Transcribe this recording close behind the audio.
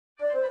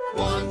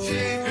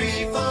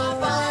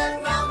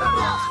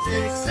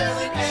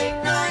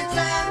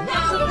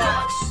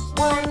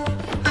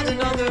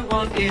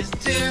one is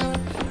 2,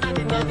 and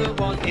another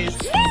one is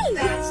 3.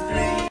 That's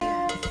 3.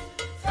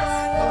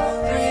 5,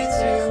 4, 3,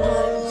 2,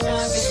 1.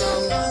 Time is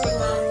up.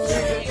 You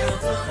can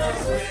count on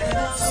us with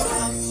us.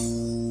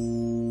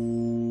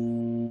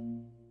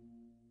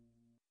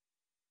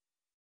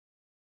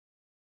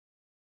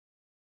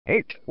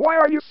 Hey, why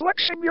are you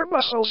flexing your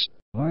muscles?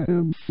 I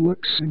am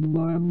flexing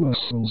my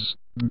muscles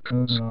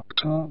because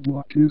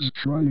Octoblock is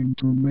trying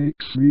to make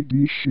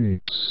 3D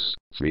shapes.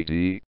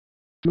 3D?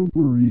 Don't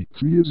worry,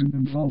 he isn't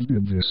involved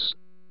in this.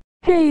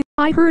 Hey,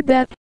 I heard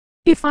that.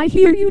 If I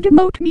hear you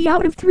demote me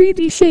out of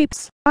 3D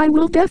shapes, I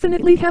will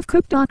definitely have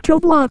cooked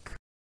Octoblock.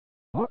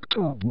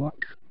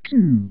 Octoblock,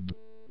 cube.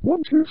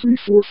 1, 2, 3,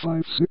 4,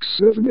 5, 6,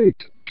 7,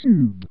 8,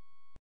 cube.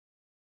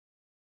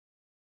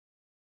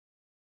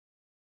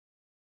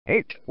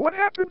 Hey, what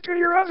happened to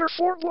your other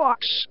 4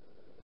 blocks?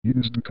 It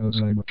is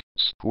because I'm a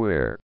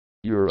Square.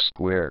 You're a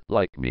square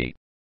like me.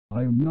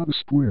 I am not a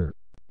square.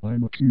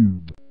 I'm a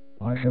cube.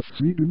 I have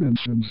 3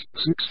 dimensions,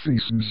 6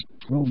 faces,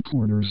 12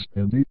 corners,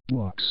 and 8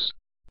 blocks.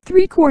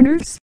 3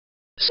 corners.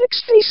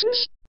 6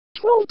 faces,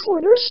 12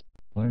 corners.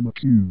 I'm a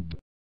cube.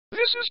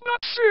 This is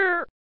not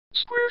fair.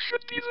 Square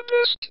should be the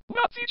best,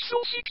 not these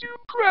filthy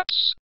cube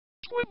crats.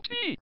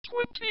 20,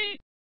 20.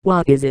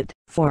 What is it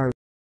for?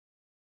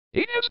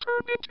 He has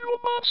turned into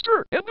a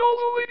monster, and all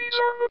the ladies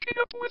are hooking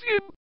up with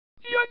him.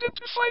 He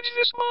identifies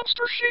this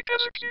monster shape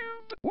as a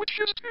cube, which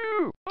is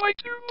 2 by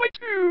 2 by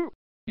 2.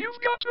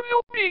 You've got to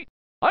help me.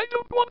 I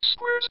don't want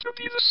squares to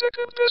be the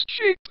second best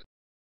shape.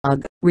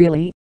 Ugh,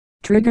 really?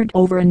 Triggered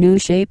over a new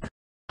shape?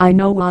 I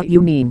know what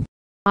you mean.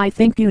 I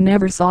think you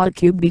never saw a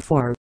cube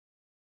before.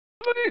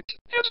 But it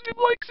has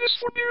been like this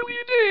for nearly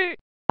a day.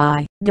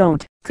 I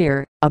don't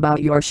care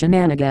about your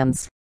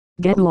shenanigans.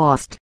 Get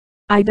lost.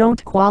 I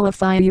don't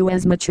qualify you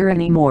as mature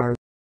anymore.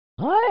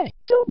 I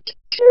don't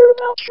care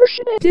about your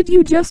shenanigans. Did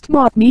you just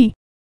mock me?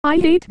 I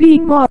hate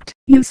being mocked,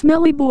 you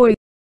smelly boy.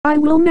 I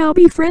will now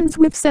be friends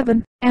with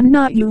 7, and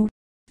not you.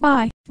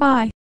 Bye,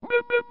 bye.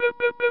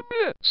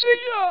 Say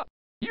ya.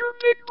 You're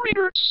big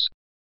readers.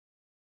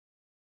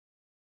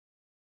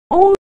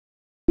 Oh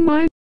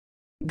my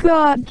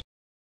god.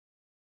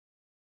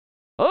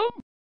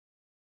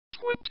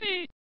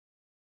 20.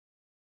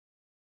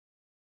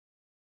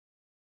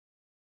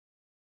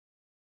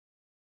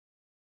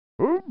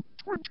 Oh,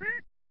 20.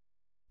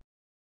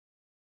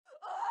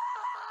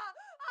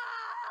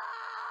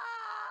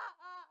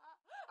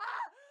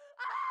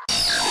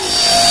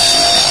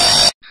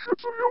 Shut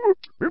the hell up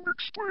and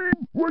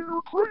explain why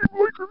you're crying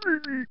like a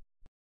baby.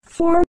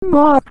 For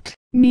mocked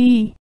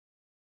me.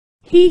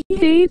 He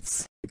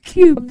hates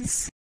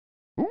cubes.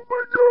 Oh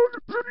my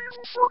god, that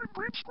evil farting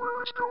green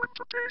square is going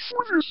to pay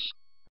for this.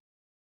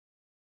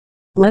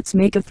 Let's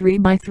make a 3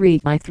 by 3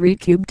 by 3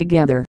 cube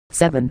together.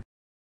 7.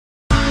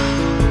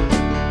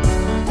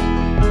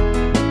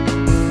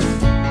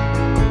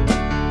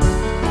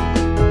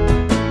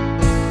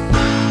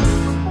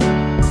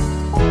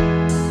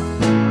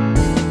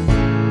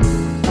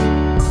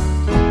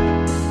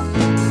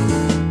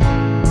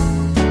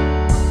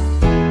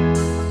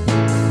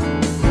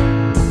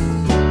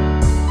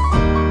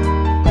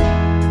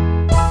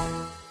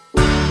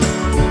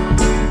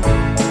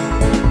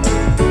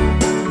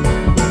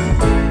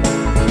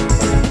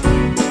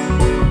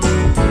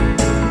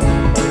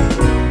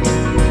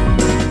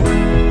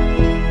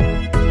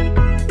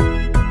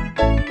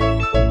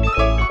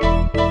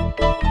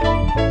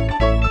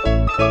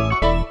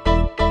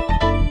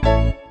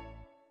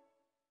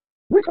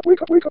 Wake up,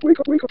 wake up, wake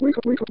up, wake up, wake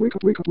up, wake up, wake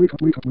up, wake up, wake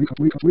up, wake up, wake up,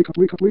 wake up, wake up,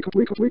 wake up, wake up,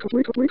 wake up, wake up,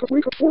 wake up, wake up,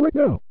 wake up, for right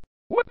now.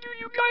 What do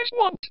you guys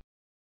want?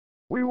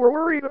 We were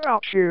worried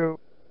about you.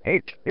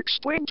 8.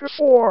 Explain to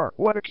 4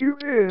 what a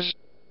cube is.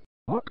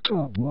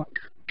 Octoblock,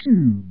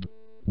 cube.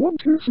 1,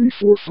 2, 3,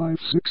 4, 5,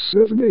 6,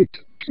 7, 8,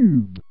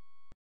 cube.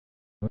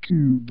 A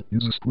cube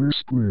is a square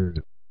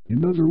squared.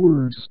 In other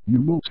words, you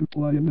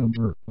multiply a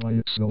number by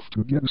itself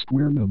to get a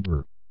square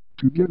number.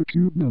 To get a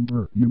cube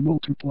number, you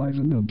multiply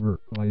the number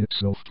by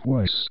itself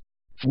twice.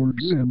 For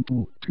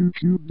example, 2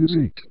 cubed is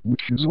 8,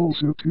 which is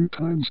also 2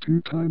 times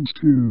 2 times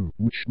 2,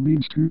 which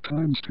means 2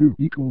 times 2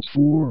 equals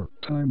 4,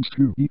 times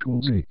 2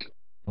 equals 8.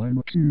 I'm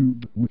a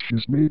cube, which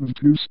is made of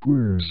 2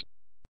 squares.